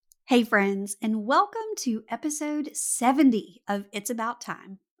Hey, friends, and welcome to episode 70 of It's About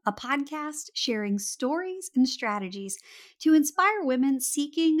Time, a podcast sharing stories and strategies to inspire women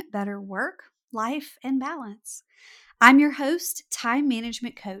seeking better work, life, and balance. I'm your host, time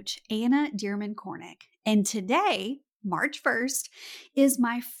management coach, Anna Dearman Cornick, and today, March 1st, is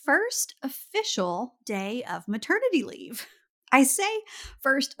my first official day of maternity leave. I say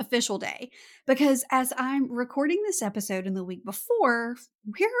first official day because as I'm recording this episode in the week before,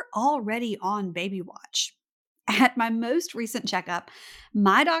 we're already on baby watch. At my most recent checkup,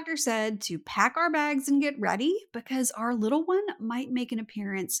 my doctor said to pack our bags and get ready because our little one might make an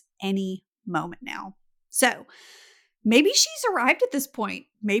appearance any moment now. So, maybe she's arrived at this point.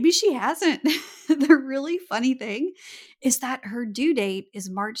 Maybe she hasn't. The really funny thing is that her due date is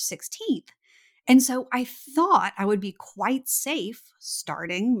March 16th. And so I thought I would be quite safe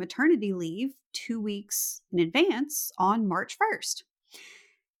starting maternity leave 2 weeks in advance on March 1st.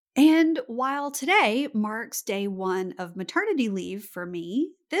 And while today marks day one of maternity leave for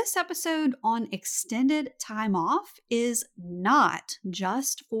me, this episode on extended time off is not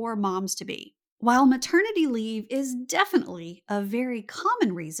just for moms to be. While maternity leave is definitely a very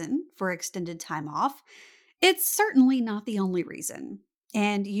common reason for extended time off, it's certainly not the only reason.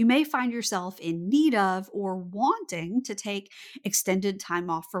 And you may find yourself in need of or wanting to take extended time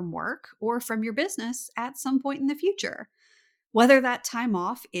off from work or from your business at some point in the future. Whether that time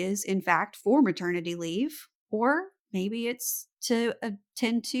off is, in fact, for maternity leave, or maybe it's to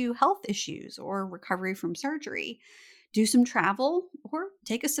attend to health issues or recovery from surgery, do some travel, or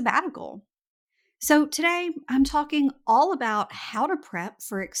take a sabbatical. So, today I'm talking all about how to prep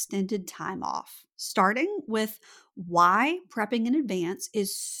for extended time off, starting with why prepping in advance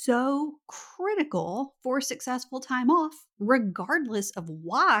is so critical for successful time off, regardless of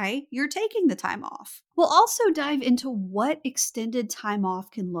why you're taking the time off. We'll also dive into what extended time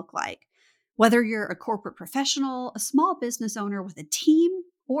off can look like, whether you're a corporate professional, a small business owner with a team,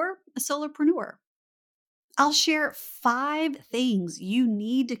 or a solopreneur. I'll share 5 things you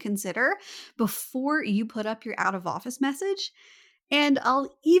need to consider before you put up your out of office message. And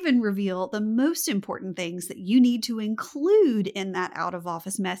I'll even reveal the most important things that you need to include in that out of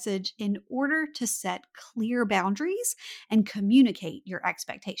office message in order to set clear boundaries and communicate your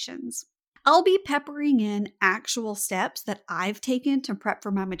expectations. I'll be peppering in actual steps that I've taken to prep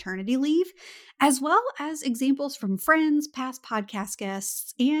for my maternity leave, as well as examples from friends, past podcast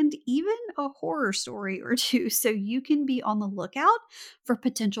guests, and even a horror story or two so you can be on the lookout for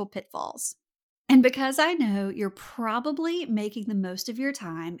potential pitfalls. And because I know you're probably making the most of your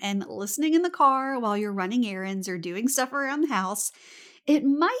time and listening in the car while you're running errands or doing stuff around the house, it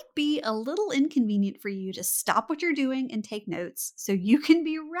might be a little inconvenient for you to stop what you're doing and take notes so you can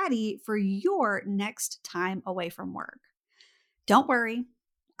be ready for your next time away from work. Don't worry,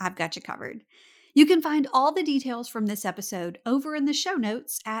 I've got you covered. You can find all the details from this episode over in the show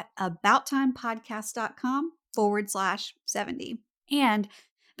notes at abouttimepodcast.com/70. And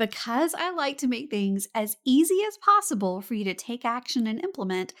because I like to make things as easy as possible for you to take action and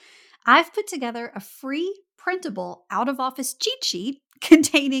implement, I've put together a free printable out of office cheat sheet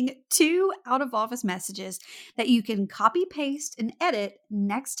containing 2 out of office messages that you can copy, paste, and edit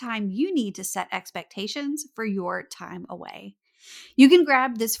next time you need to set expectations for your time away. You can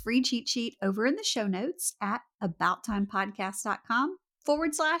grab this free cheat sheet over in the show notes at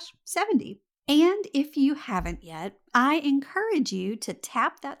abouttimepodcast.com/70. And if you haven't yet, I encourage you to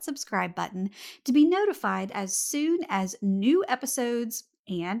tap that subscribe button to be notified as soon as new episodes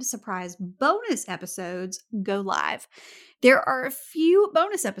and surprise bonus episodes go live. There are a few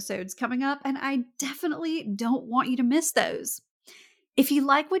bonus episodes coming up, and I definitely don't want you to miss those. If you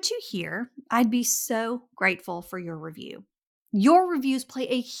like what you hear, I'd be so grateful for your review. Your reviews play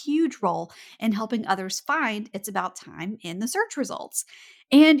a huge role in helping others find It's About Time in the search results.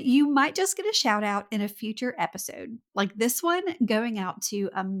 And you might just get a shout out in a future episode, like this one going out to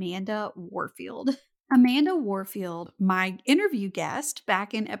Amanda Warfield. Amanda Warfield, my interview guest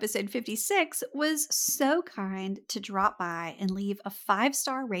back in episode 56, was so kind to drop by and leave a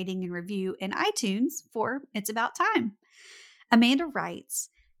 5-star rating and review in iTunes for It's About Time. Amanda writes,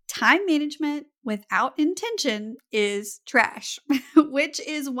 "Time management without intention is trash," which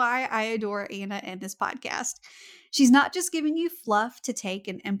is why I adore Anna and this podcast. She's not just giving you fluff to take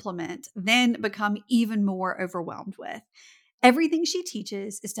and implement, then become even more overwhelmed with. Everything she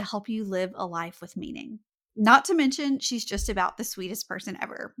teaches is to help you live a life with meaning. Not to mention, she's just about the sweetest person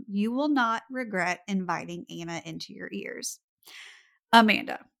ever. You will not regret inviting Anna into your ears.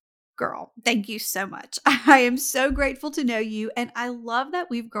 Amanda, girl, thank you so much. I am so grateful to know you, and I love that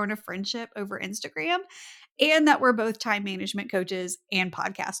we've grown a friendship over Instagram. and that we're both time management coaches and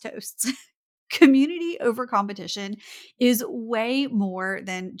podcast hosts. Community over competition is way more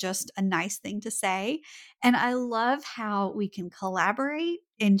than just a nice thing to say. And I love how we can collaborate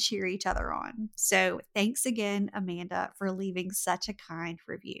and cheer each other on. So thanks again, Amanda, for leaving such a kind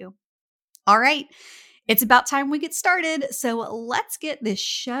review. All right, it's about time we get started. So let's get this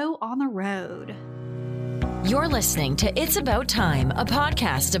show on the road. You're listening to It's About Time, a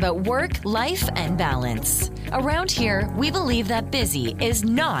podcast about work, life, and balance. Around here, we believe that busy is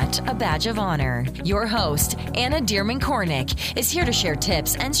not a badge of honor. Your host, Anna Dearmon-Kornick, is here to share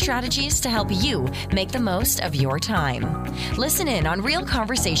tips and strategies to help you make the most of your time. Listen in on real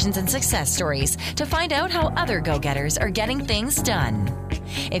conversations and success stories to find out how other go-getters are getting things done.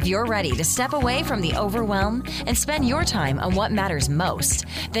 If you're ready to step away from the overwhelm and spend your time on what matters most,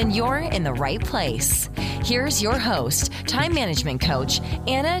 then you're in the right place. Here's your host, time management coach,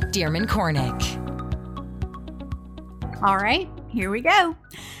 Anna Dearmon-Kornick. All right, here we go.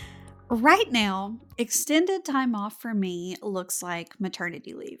 Right now, extended time off for me looks like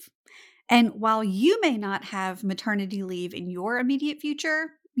maternity leave. And while you may not have maternity leave in your immediate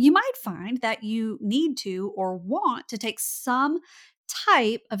future, you might find that you need to or want to take some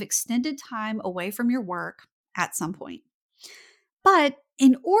type of extended time away from your work at some point. But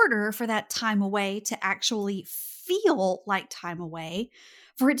in order for that time away to actually feel like time away,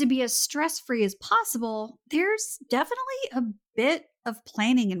 for it to be as stress-free as possible, there's definitely a bit of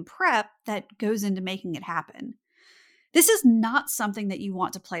planning and prep that goes into making it happen. This is not something that you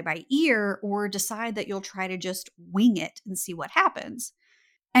want to play by ear or decide that you'll try to just wing it and see what happens.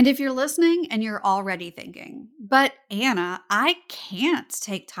 And if you're listening and you're already thinking, but Anna, I can't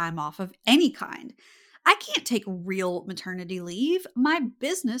take time off of any kind. I can't take real maternity leave. My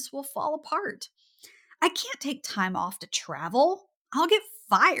business will fall apart. I can't take time off to travel. I'll get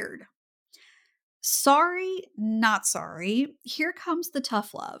fired. Sorry, not sorry. Here comes the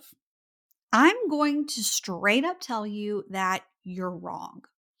tough love. I'm going to straight up tell you that you're wrong.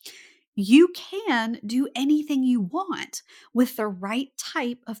 You can do anything you want with the right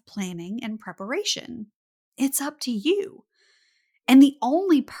type of planning and preparation. It's up to you. And the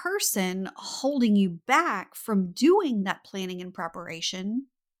only person holding you back from doing that planning and preparation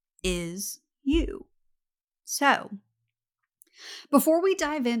is you. So, before we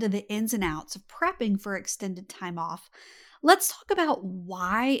dive into the ins and outs of prepping for extended time off, let's talk about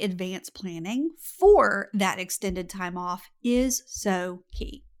why advanced planning for that extended time off is so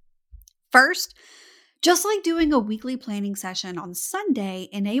key. First, just like doing a weekly planning session on Sunday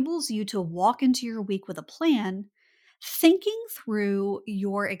enables you to walk into your week with a plan, thinking through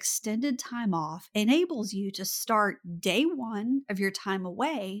your extended time off enables you to start day one of your time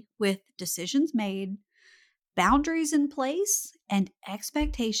away with decisions made, boundaries in place, and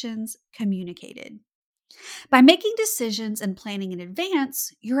expectations communicated. By making decisions and planning in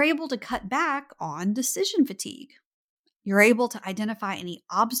advance, you're able to cut back on decision fatigue. You're able to identify any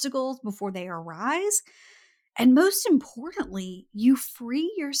obstacles before they arise. And most importantly, you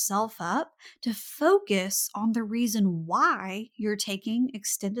free yourself up to focus on the reason why you're taking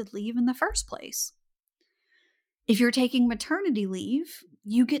extended leave in the first place. If you're taking maternity leave,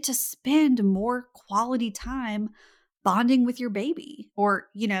 you get to spend more quality time bonding with your baby or,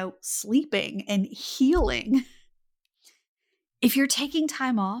 sleeping and healing. If you're taking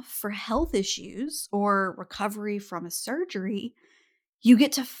time off for health issues or recovery from a surgery, you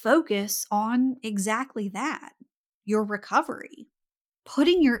get to focus on exactly that, your recovery,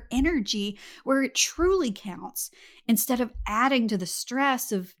 putting your energy where it truly counts instead of adding to the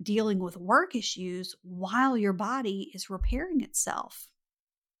stress of dealing with work issues while your body is repairing itself.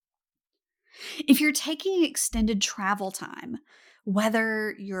 If you're taking extended travel time,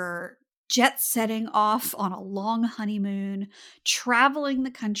 whether you're jet setting off on a long honeymoon, traveling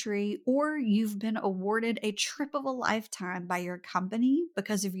the country, or you've been awarded a trip of a lifetime by your company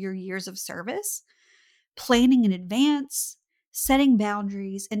because of your years of service, planning in advance, setting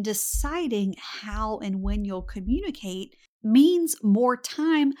boundaries, and deciding how and when you'll communicate means more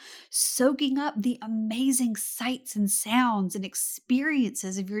time soaking up the amazing sights and sounds and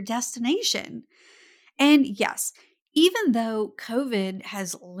experiences of your destination. And yes, even though COVID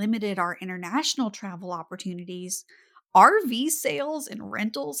has limited our international travel opportunities, RV sales and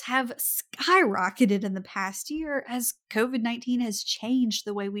rentals have skyrocketed in the past year as COVID-19 has changed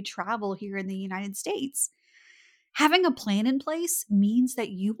the way we travel here in the United States. Having a plan in place means that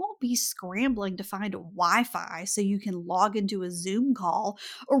you won't be scrambling to find Wi-Fi so you can log into a Zoom call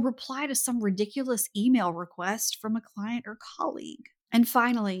or reply to some ridiculous email request from a client or colleague. And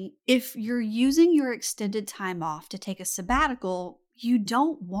finally, if you're using your extended time off to take a sabbatical, you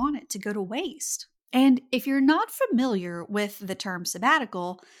don't want it to go to waste. And if you're not familiar with the term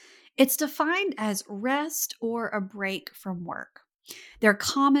sabbatical, it's defined as rest or a break from work. They're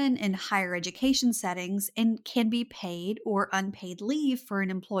common in higher education settings and can be paid or unpaid leave for an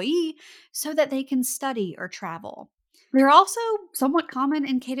employee so that they can study or travel. They're also somewhat common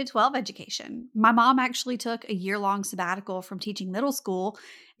in K 12 education. My mom actually took a year-long sabbatical from teaching middle school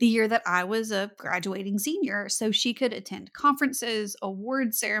the year that I was a graduating senior so she could attend conferences,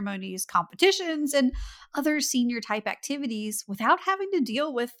 award ceremonies, competitions, and other senior type activities without having to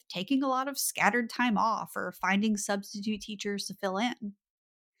deal with taking a lot of scattered time off or finding substitute teachers to fill in.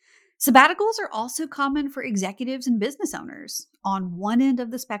 Sabbaticals are also common for executives and business owners. On one end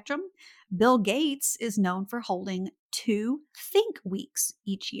of the spectrum, Bill Gates is known for holding 2 Think Weeks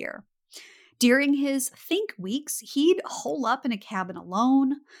each year. During his Think Weeks, he'd hole up in a cabin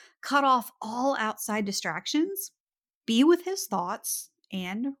alone, cut off all outside distractions, be with his thoughts,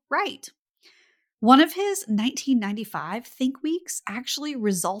 and write. One of his 1995 Think Weeks actually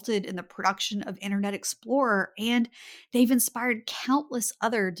resulted in the production of Internet Explorer, and they've inspired countless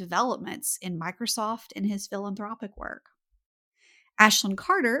other developments in Microsoft and his philanthropic work. Ashlyn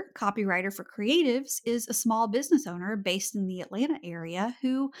Carter, copywriter for creatives, is a small business owner based in the Atlanta area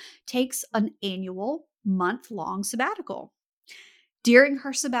who takes an annual month-long sabbatical. During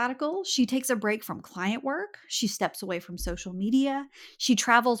her sabbatical, she takes a break from client work, she steps away from social media, she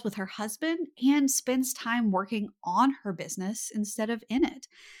travels with her husband, and spends time working on her business instead of in it.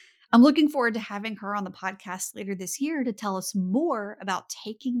 I'm looking forward to having her on the podcast later this year to tell us more about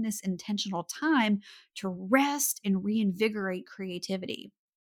taking this intentional time to rest and reinvigorate creativity.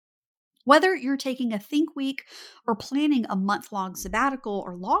 Whether you're taking a Think Week or planning a month-long sabbatical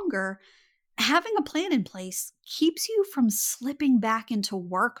or longer, having a plan in place keeps you from slipping back into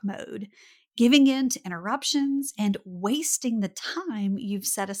work mode, giving in to interruptions, and wasting the time you've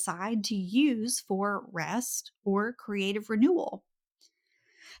set aside to use for rest or creative renewal.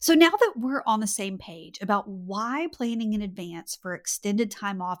 So, now that we're on the same page about why planning in advance for extended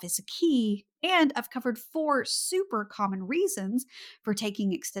time off is a key, and I've covered 4 super common reasons for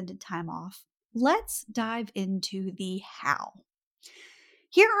taking extended time off, let's dive into the how.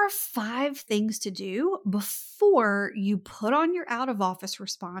 Here are 5 things to do before you put on your out of office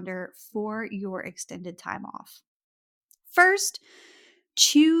responder for your extended time off. First,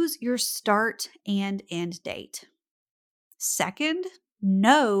 choose your start and end date. Second,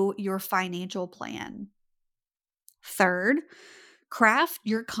 know your financial plan. Third, craft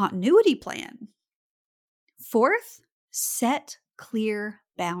your continuity plan. Fourth, set clear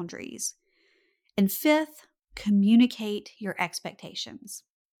boundaries. And fifth, communicate your expectations.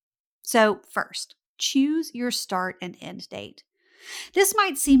 So, first, choose your start and end date. This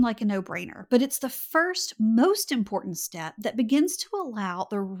might seem like a no-brainer, but it's the first, most important step that begins to allow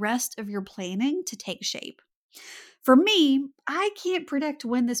the rest of your planning to take shape. For me, I can't predict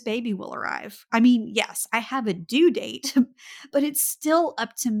when this baby will arrive. I mean, yes, I have a due date, but it's still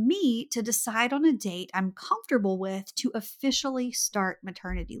up to me to decide on a date I'm comfortable with to officially start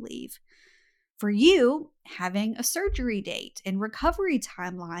maternity leave. For you, having a surgery date and recovery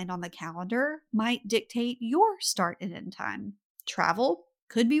timeline on the calendar might dictate your start and end time. Travel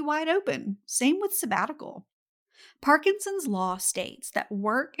could be wide open. Same with sabbatical. Parkinson's law states that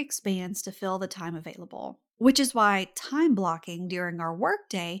work expands to fill the time available, which is why time blocking during our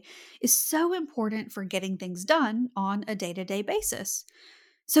workday is so important for getting things done on a day-to-day basis.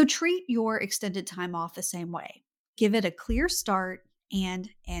 So treat your extended time off the same way. Give it a clear start and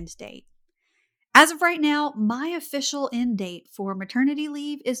end date. As of right now, my official end date for maternity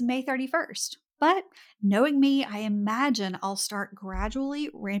leave is May 31st. But knowing me, I imagine I'll start gradually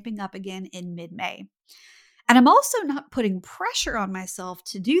ramping up again in mid-May. And I'm also not putting pressure on myself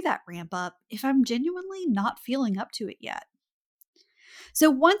to do that ramp up if I'm genuinely not feeling up to it yet. So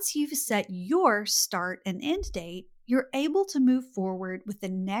once you've set your start and end date, you're able to move forward with the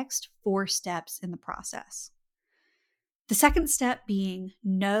next 4 steps in the process. The second step being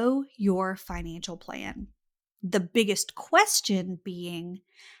know your financial plan. The biggest question being,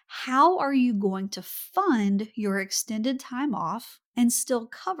 how are you going to fund your extended time off and still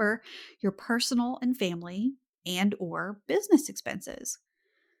cover your personal and family and or business expenses?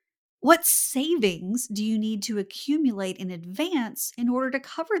 What savings do you need to accumulate in advance in order to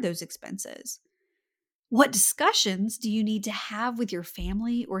cover those expenses? What discussions do you need to have with your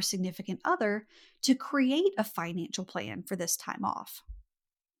family or significant other to create a financial plan for this time off?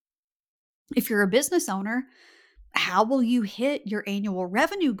 If you're a business owner, how will you hit your annual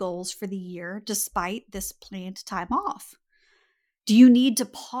revenue goals for the year despite this planned time off? Do you need to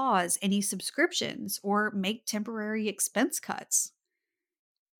pause any subscriptions or make temporary expense cuts?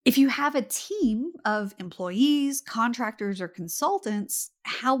 If you have a team of employees, contractors, or consultants,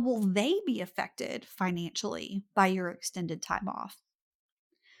 how will they be affected financially by your extended time off?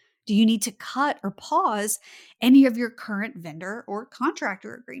 Do you need to cut or pause any of your current vendor or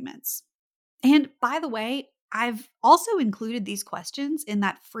contractor agreements? And by the way, I've also included these questions in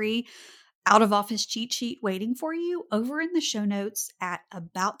that free out of office cheat sheet waiting for you over in the show notes at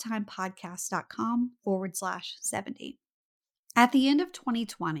abouttimepodcast.com/70. At the end of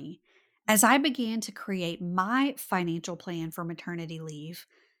 2020, as I began to create my financial plan for maternity leave,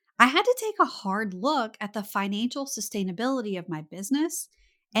 I had to take a hard look at the financial sustainability of my business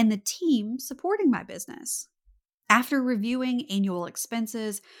and the team supporting my business. After reviewing annual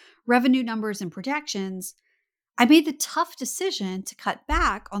expenses, revenue numbers, and projections, I made the tough decision to cut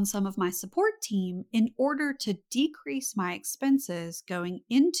back on some of my support team in order to decrease my expenses going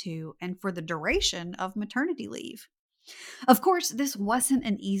into and for the duration of maternity leave. Of course, this wasn't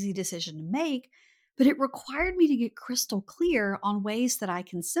an easy decision to make, but it required me to get crystal clear on ways that I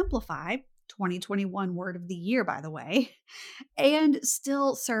can simplify, 2021 word of the year, by the way, and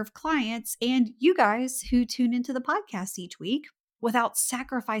still serve clients and you guys who tune into the podcast each week without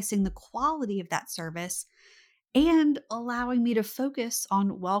sacrificing the quality of that service and allowing me to focus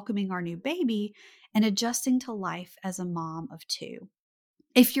on welcoming our new baby and adjusting to life as a mom of two.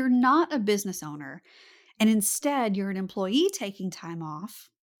 If you're not a business owner and instead you're an employee taking time off,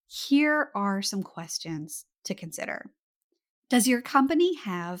 here are some questions to consider. Does your company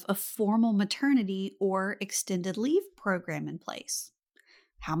have a formal maternity or extended leave program in place?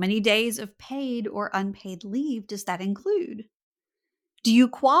 How many days of paid or unpaid leave does that include? Do you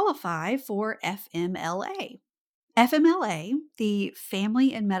qualify for FMLA? FMLA, the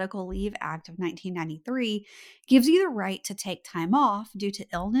Family and Medical Leave Act of 1993, gives you the right to take time off due to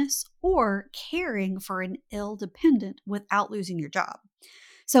illness or caring for an ill dependent without losing your job.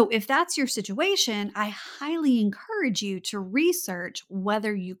 So if that's your situation, I highly encourage you to research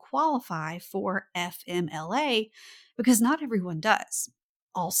whether you qualify for FMLA because not everyone does.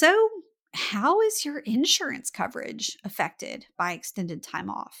 Also, how is your insurance coverage affected by extended time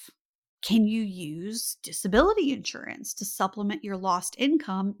off? Can you use disability insurance to supplement your lost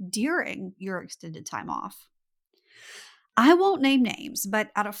income during your extended time off? I won't name names,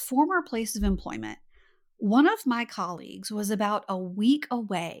 but at a former place of employment, one of my colleagues was about a week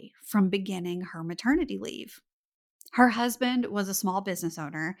away from beginning her maternity leave. Her husband was a small business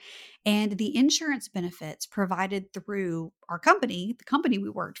owner, and the insurance benefits provided through our company, the company we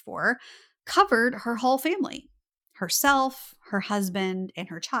worked for, covered her whole family, herself, her husband, and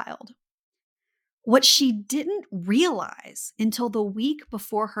her child. What she didn't realize until the week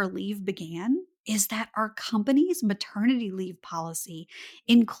before her leave began is that our company's maternity leave policy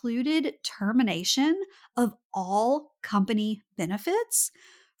included termination of all company benefits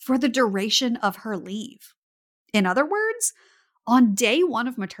for the duration of her leave. In other words, on day one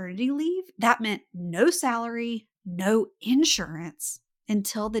of maternity leave, that meant no salary, no insurance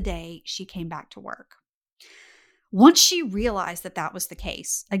until the day she came back to work. Once she realized that that was the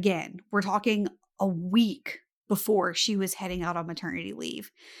case, again, we're talking a week before she was heading out on maternity leave,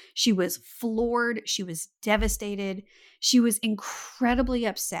 she was floored. She was devastated. She was incredibly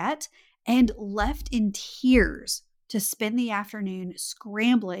upset and left in tears to spend the afternoon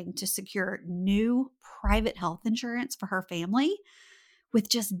scrambling to secure new private health insurance for her family with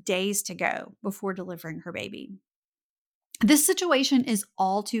just days to go before delivering her baby. This situation is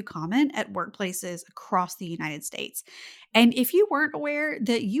all too common at workplaces across the United States. And if you weren't aware,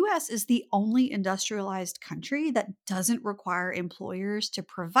 the US is the only industrialized country that doesn't require employers to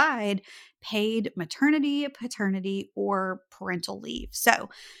provide paid maternity, paternity, or parental leave.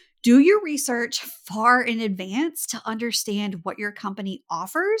 So do your research far in advance to understand what your company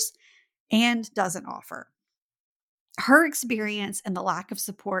offers and doesn't offer. Her experience and the lack of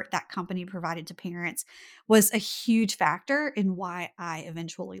support that company provided to parents was a huge factor in why I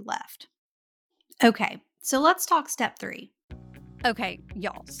eventually left. Okay, so let's talk step 3. Okay,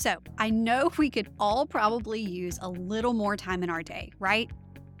 y'all. So I know we could all probably use a little more time in our day, right?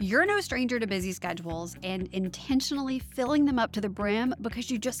 You're no stranger to busy schedules and intentionally filling them up to the brim because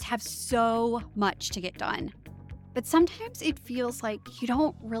you just have so much to get done. But sometimes it feels like you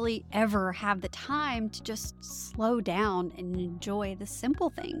don't really ever have the time to just slow down and enjoy the simple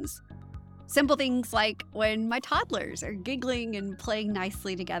things. Simple things like when my toddlers are giggling and playing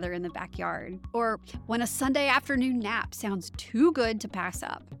nicely together in the backyard, or when a Sunday afternoon nap sounds too good to pass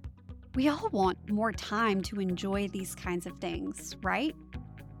up. We all want more time to enjoy these kinds of things, right?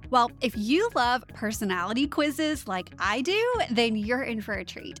 Well, if you love personality quizzes like I do, then you're in for a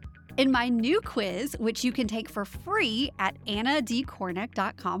treat. In my new quiz, which you can take for free at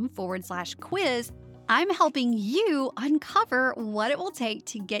annadcornick.com/quiz, I'm helping you uncover what it will take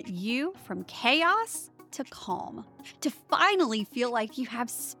to get you from chaos to calm, to finally feel like you have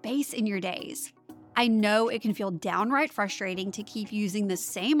space in your days. I know it can feel downright frustrating to keep using the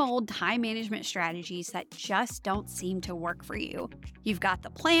same old time management strategies that just don't seem to work for you. You've got the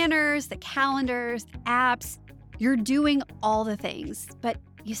planners, the calendars, the apps. You're doing all the things, but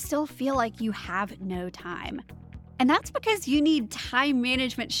you still feel like you have no time. And that's because you need time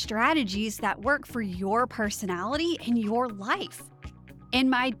management strategies that work for your personality and your life. In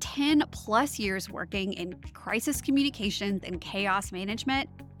my 10 plus years working in crisis communications and chaos management,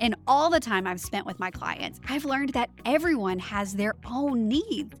 and all the time I've spent with my clients, I've learned that everyone has their own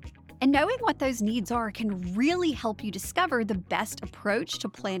needs. And knowing what those needs are can really help you discover the best approach to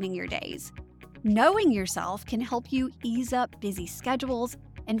planning your days. Knowing yourself can help you ease up busy schedules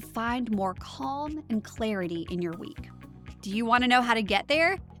and find more calm and clarity in your week. Do you want to know how to get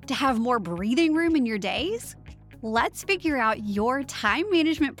there? To have more breathing room in your days? Let's figure out your time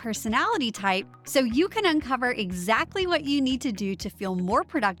management personality type so you can uncover exactly what you need to do to feel more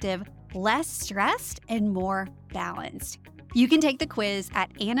productive, less stressed, and more balanced. You can take the quiz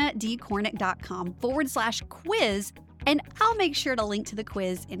at annadcornick.com/quiz, and I'll make sure to link to the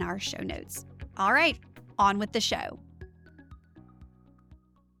quiz in our show notes. All right, on with the show.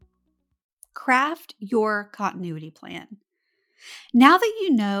 Craft your continuity plan. Now that you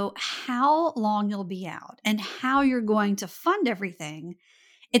know how long you'll be out and how you're going to fund everything,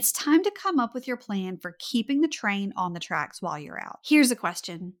 it's time to come up with your plan for keeping the train on the tracks while you're out. Here's a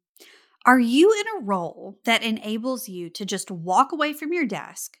question. Are you in a role that enables you to just walk away from your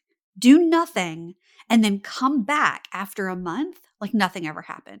desk, do nothing, and then come back after a month like nothing ever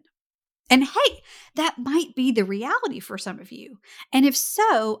happened? And hey, that might be the reality for some of you. And if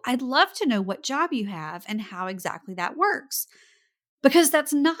so, I'd love to know what job you have and how exactly that works. Because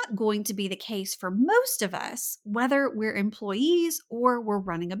that's not going to be the case for most of us, whether we're employees or we're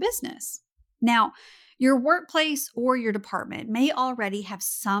running a business. Now, your workplace or your department may already have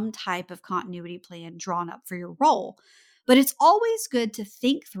some type of continuity plan drawn up for your role, but it's always good to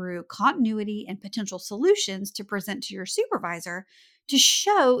think through continuity and potential solutions to present to your supervisor to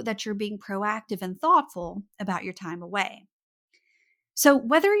show that you're being proactive and thoughtful about your time away. So,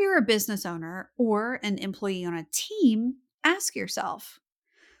 whether you're a business owner or an employee on a team, ask yourself,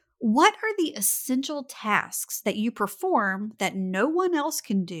 what are the essential tasks that you perform that no one else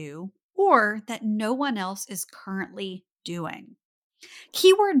can do or that no one else is currently doing?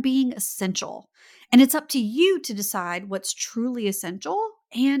 Keyword being essential. And it's up to you to decide what's truly essential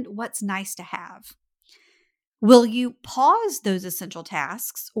and what's nice to have. Will you pause those essential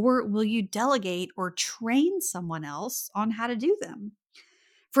tasks or will you delegate or train someone else on how to do them?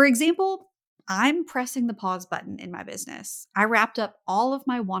 For example, I'm pressing the pause button in my business. I wrapped up all of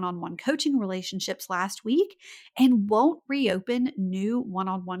my one-on-one coaching relationships last week and won't reopen new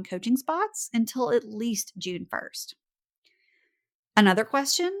one-on-one coaching spots until at least June 1st. Another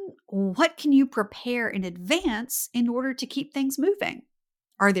question, what can you prepare in advance in order to keep things moving?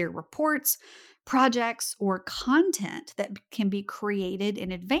 Are there reports, projects, or content that can be created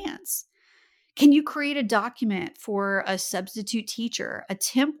in advance? Can you create a document for a substitute teacher, a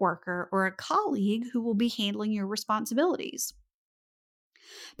temp worker, or a colleague who will be handling your responsibilities?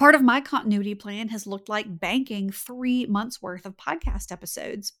 Part of my continuity plan has looked like banking 3 months worth of podcast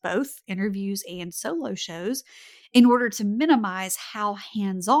episodes, both interviews and solo shows, in order to minimize how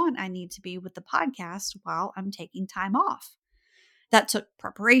hands-on I need to be with the podcast while I'm taking time off. That took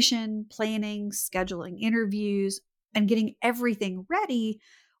preparation, planning, scheduling interviews, and getting everything ready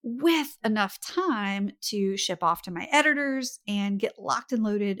with enough time to ship off to my editors and get locked and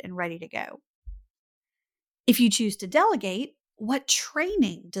loaded and ready to go. If you choose to delegate, what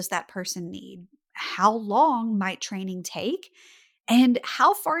training does that person need? How long might training take? And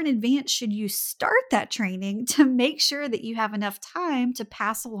how far in advance should you start that training to make sure that you have enough time to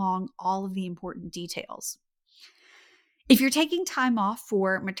pass along all of the important details? If you're taking time off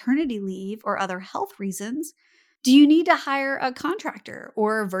for maternity leave or other health reasons, do you need to hire a contractor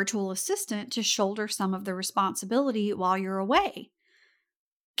or a virtual assistant to shoulder some of the responsibility while you're away?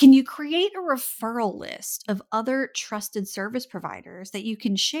 Can you create a referral list of other trusted service providers that you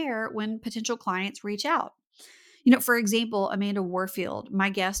can share when potential clients reach out? For example, Amanda Warfield,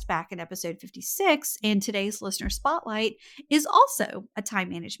 my guest back in episode 56 and today's listener spotlight, is also a time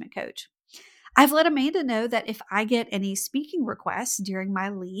management coach. I've let Amanda know that if I get any speaking requests during my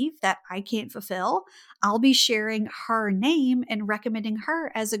leave that I can't fulfill, I'll be sharing her name and recommending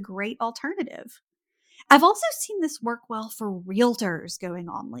her as a great alternative. I've also seen this work well for realtors going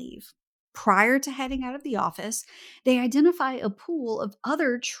on leave. Prior to heading out of the office, they identify a pool of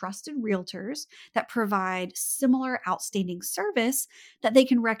other trusted realtors that provide similar outstanding service that they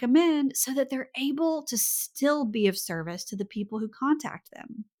can recommend so that they're able to still be of service to the people who contact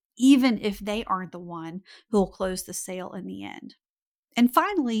them, even if they aren't the one who will close the sale in the end. And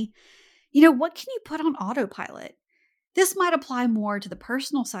finally, what can you put on autopilot? This might apply more to the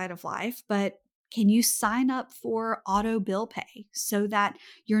personal side of life, but can you sign up for auto bill pay so that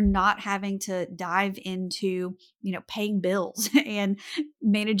you're not having to dive into, paying bills and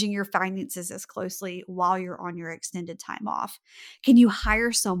managing your finances as closely while you're on your extended time off? Can you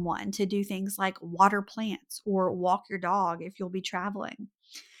hire someone to do things like water plants or walk your dog if you'll be traveling?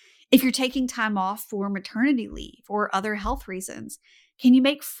 If you're taking time off for maternity leave or other health reasons, can you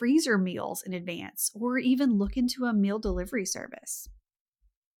make freezer meals in advance or even look into a meal delivery service?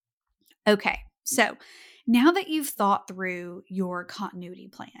 Okay, so now that you've thought through your continuity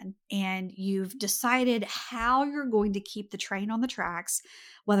plan and you've decided how you're going to keep the train on the tracks,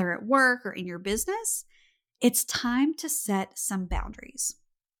 whether at work or in your business, it's time to set some boundaries.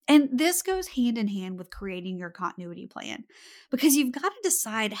 And this goes hand in hand with creating your continuity plan because you've got to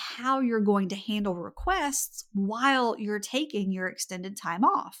decide how you're going to handle requests while you're taking your extended time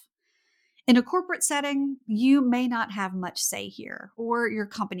off. In a corporate setting, you may not have much say here, or your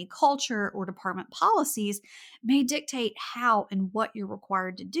company culture or department policies may dictate how and what you're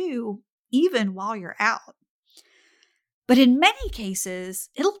required to do, even while you're out. But in many cases,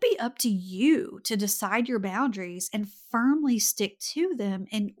 it'll be up to you to decide your boundaries and firmly stick to them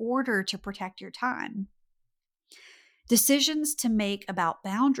in order to protect your time. Decisions to make about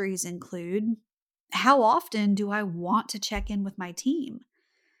boundaries include: how often do I want to check in with my team?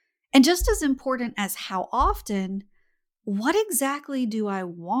 And just as important as how often, what exactly do I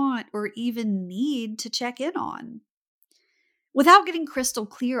want or even need to check in on? Without getting crystal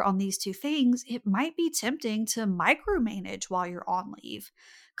clear on these two things, it might be tempting to micromanage while you're on leave,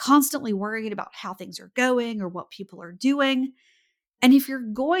 constantly worried about how things are going or what people are doing. And if you're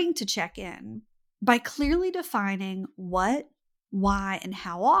going to check in, by clearly defining what, why, and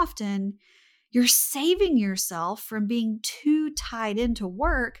how often, you're saving yourself from being too tied into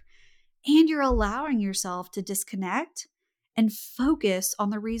work, and you're allowing yourself to disconnect and focus on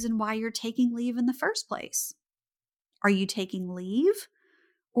the reason why you're taking leave in the first place. Are you taking leave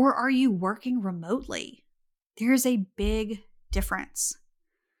or are you working remotely? There's a big difference.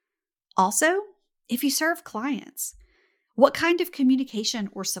 Also, if you serve clients, what kind of communication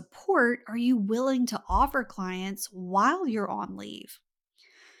or support are you willing to offer clients while you're on leave?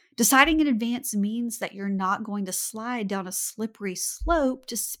 Deciding in advance means that you're not going to slide down a slippery slope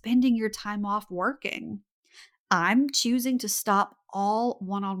to spending your time off working. I'm choosing to stop all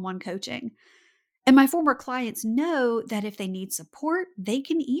one-on-one coaching. And my former clients know that if they need support, they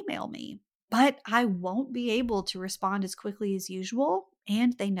can email me, but I won't be able to respond as quickly as usual,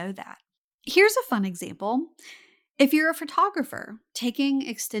 and they know that. Here's a fun example. If you're a photographer taking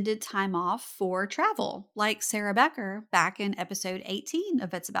extended time off for travel, like Sarah Becker back in episode 18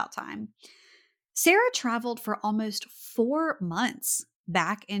 of It's About Time, Sarah traveled for almost 4 months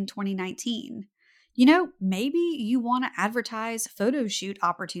back in 2019. Maybe you want to advertise photo shoot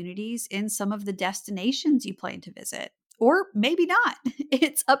opportunities in some of the destinations you plan to visit, or maybe not.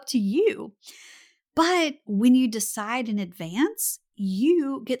 It's up to you. But when you decide in advance,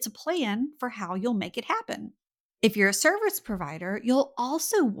 you get to plan for how you'll make it happen. If you're a service provider, you'll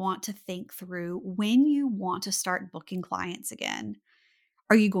also want to think through when you want to start booking clients again.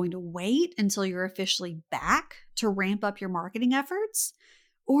 Are you going to wait until you're officially back to ramp up your marketing efforts?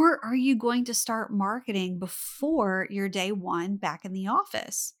 Or are you going to start marketing before your day one back in the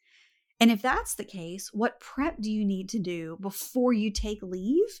office? And if that's the case, what prep do you need to do before you take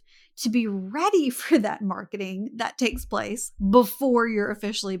leave to be ready for that marketing that takes place before you're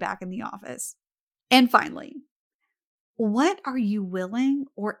officially back in the office? And finally, what are you willing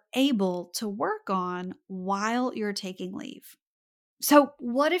or able to work on while you're taking leave? So,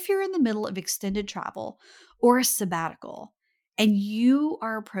 what if you're in the middle of extended travel or a sabbatical and you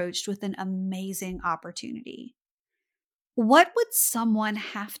are approached with an amazing opportunity? What would someone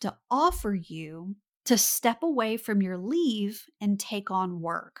have to offer you to step away from your leave and take on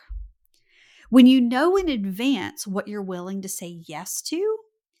work? When you know in advance what you're willing to say yes to,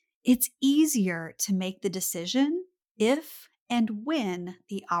 it's easier to make the decision if and when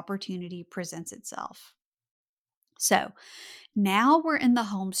the opportunity presents itself. So now we're in the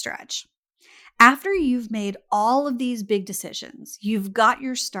home stretch. After you've made all of these big decisions, you've got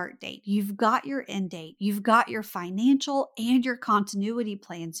your start date, you've got your end date, you've got your financial and your continuity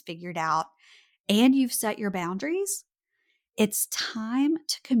plans figured out. and you've set your boundaries, it's time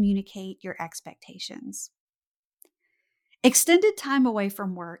to communicate your expectations. Extended time away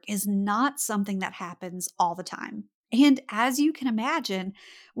from work is not something that happens all the time. And as you can imagine,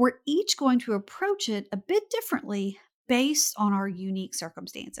 we're each going to approach it a bit differently based on our unique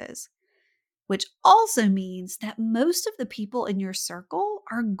circumstances, which also means that most of the people in your circle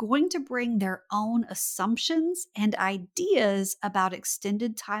are going to bring their own assumptions and ideas about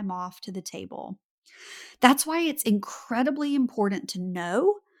extended time off to the table. That's why it's incredibly important to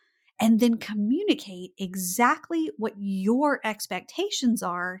know and then communicate exactly what your expectations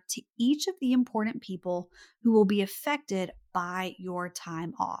are to each of the important people who will be affected by your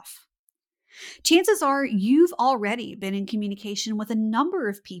time off. Chances are you've already been in communication with a number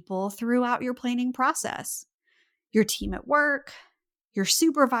of people throughout your planning process. Your team at work, your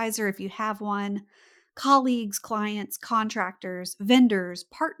supervisor if you have one, colleagues, clients, contractors, vendors,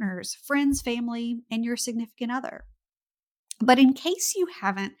 partners, friends, family, and your significant other. But in case you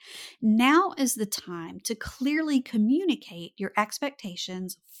haven't, now is the time to clearly communicate your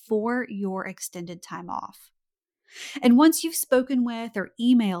expectations for your extended time off. And once you've spoken with or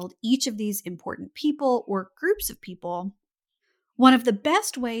emailed each of these important people or groups of people, one of the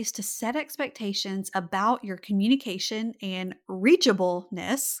best ways to set expectations about your communication and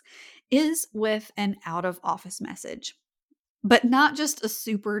reachableness is with an out of office message. But not just a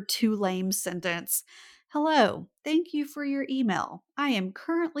super too lame sentence. Hello, thank you for your email. I am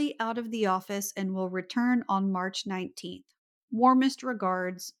currently out of the office and will return on March 19th. Warmest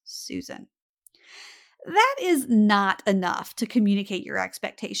regards, Susan. That is not enough to communicate your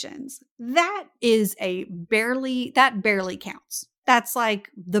expectations. That barely counts. That's like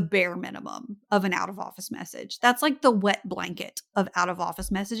the bare minimum of an out of office message. That's like the wet blanket of out of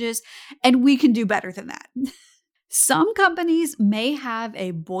office messages, and we can do better than that. Some companies may have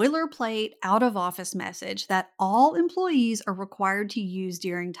a boilerplate out of office message that all employees are required to use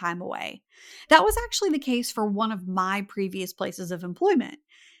during time away. That was actually the case for one of my previous places of employment.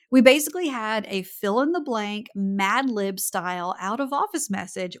 We basically had a fill in the blank, Mad Lib style out of office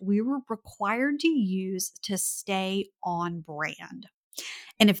message we were required to use to stay on brand.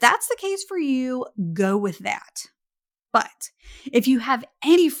 And if that's the case for you, go with that. But if you have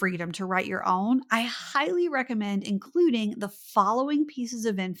any freedom to write your own, I highly recommend including the following pieces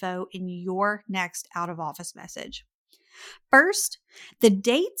of info in your next out of office message. First, the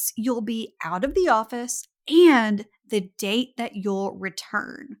dates you'll be out of the office and the date that you'll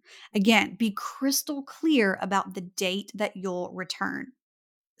return. Again, be crystal clear about the date that you'll return.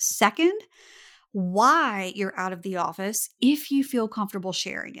 Second, why you're out of the office if you feel comfortable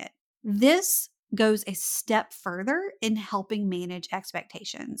sharing it. This goes a step further in helping manage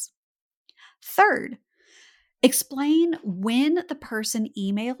expectations. Third, explain when the person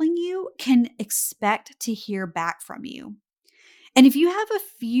emailing you can expect to hear back from you. And if you have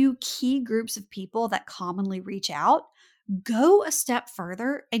a few key groups of people that commonly reach out, go a step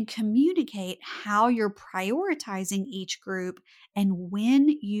further and communicate how you're prioritizing each group and when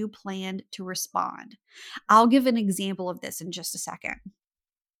you plan to respond. I'll give an example of this in just a second.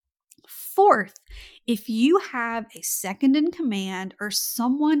 Fourth, if you have a second in command or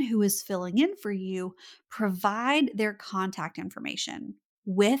someone who is filling in for you, provide their contact information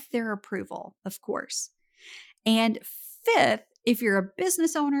with their approval, of course. And fifth, if you're a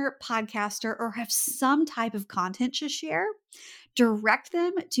business owner, podcaster, or have some type of content to share, direct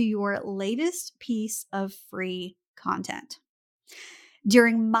them to your latest piece of free content.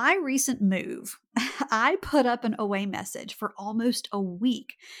 During my recent move, I put up an OA message for almost a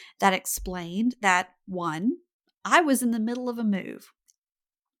week that explained that 1, I was in the middle of a move.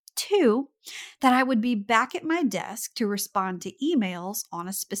 2, that I would be back at my desk to respond to emails on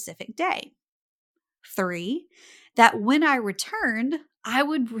a specific day. 3, that when I returned, I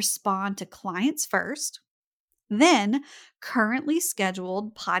would respond to clients first, then currently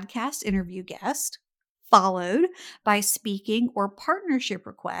scheduled podcast interview guest, followed by speaking or partnership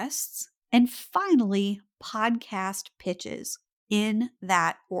requests, and finally, podcast pitches in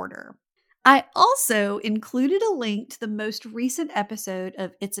that order. I also included a link to the most recent episode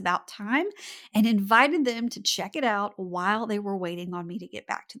of It's About Time and invited them to check it out while they were waiting on me to get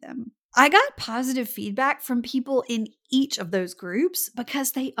back to them. I got positive feedback from people in each of those groups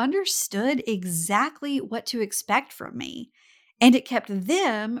because they understood exactly what to expect from me. And it kept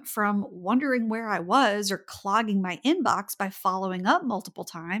them from wondering where I was or clogging my inbox by following up multiple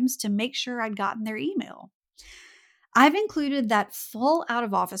times to make sure I'd gotten their email. I've included that full out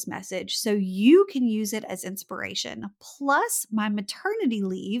of office message so you can use it as inspiration, plus my maternity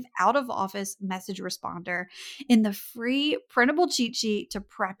leave out of office message responder in the free printable cheat sheet to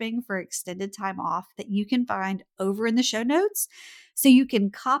prepping for extended time off that you can find over in the show notes. So you can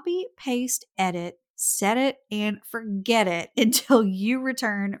copy, paste, edit, set it, and forget it until you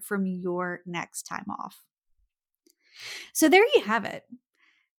return from your next time off. So there you have it.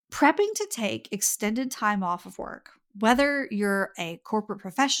 Prepping to take extended time off of work. Whether you're a corporate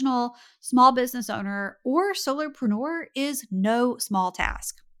professional, small business owner, or solopreneur is no small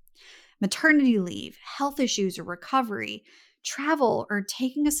task. Maternity leave, health issues or recovery, travel, or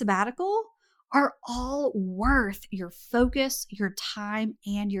taking a sabbatical are all worth your focus, your time,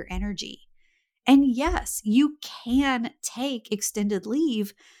 and your energy. And yes, you can take extended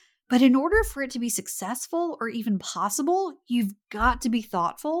leave, but in order for it to be successful or even possible, you've got to be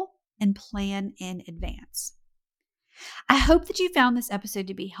thoughtful and plan in advance. I hope that you found this episode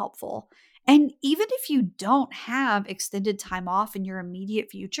to be helpful. And even if you don't have extended time off in your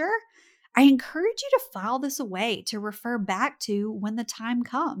immediate future, I encourage you to file this away to refer back to when the time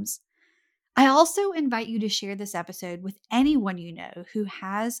comes. I also invite you to share this episode with anyone you know who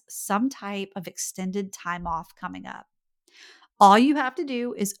has some type of extended time off coming up. All you have to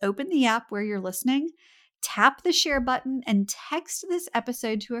do is open the app where you're listening, tap the share button, and text this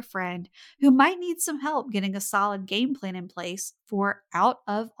episode to a friend who might need some help getting a solid game plan in place for out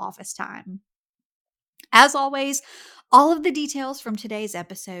of office time. As always, all of the details from today's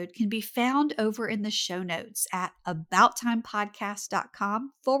episode can be found over in the show notes at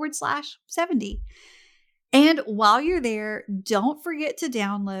abouttimepodcast.com/70. And while you're there, don't forget to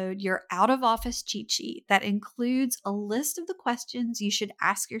download your out of office cheat sheet that includes a list of the questions you should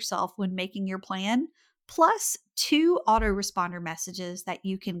ask yourself when making your plan, plus 2 autoresponder messages that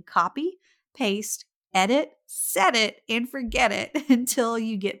you can copy, paste, edit, set it, and forget it until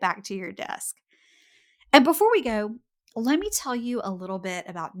you get back to your desk. And before we go, let me tell you a little bit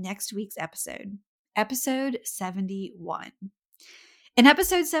about next week's episode, episode 71. In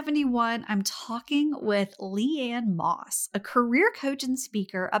episode 71, I'm talking with Leanne Moss, a career coach and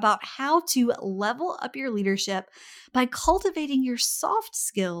speaker, about how to level up your leadership by cultivating your soft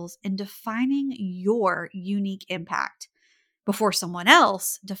skills and defining your unique impact before someone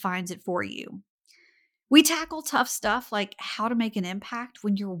else defines it for you. We tackle tough stuff like how to make an impact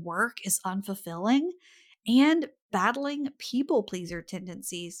when your work is unfulfilling and battling people pleaser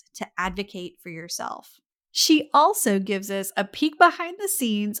tendencies to advocate for yourself. She also gives us a peek behind the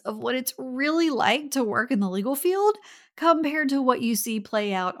scenes of what it's really like to work in the legal field compared to what you see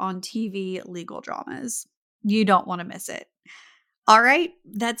play out on TV legal dramas. You don't want to miss it. All right,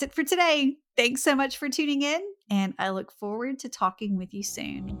 that's it for today. Thanks so much for tuning in, and I look forward to talking with you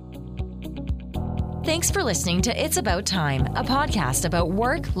soon. Thanks for listening to It's About Time, a podcast about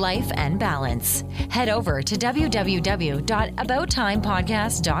work, life, and balance. Head over to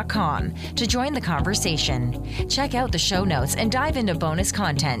www.abouttimepodcast.com to join the conversation. Check out the show notes and dive into bonus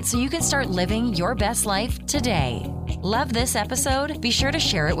content so you can start living your best life today. Love this episode? Be sure to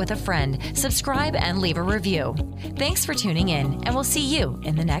share it with a friend, subscribe, and leave a review. Thanks for tuning in, and we'll see you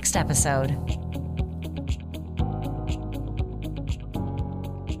in the next episode.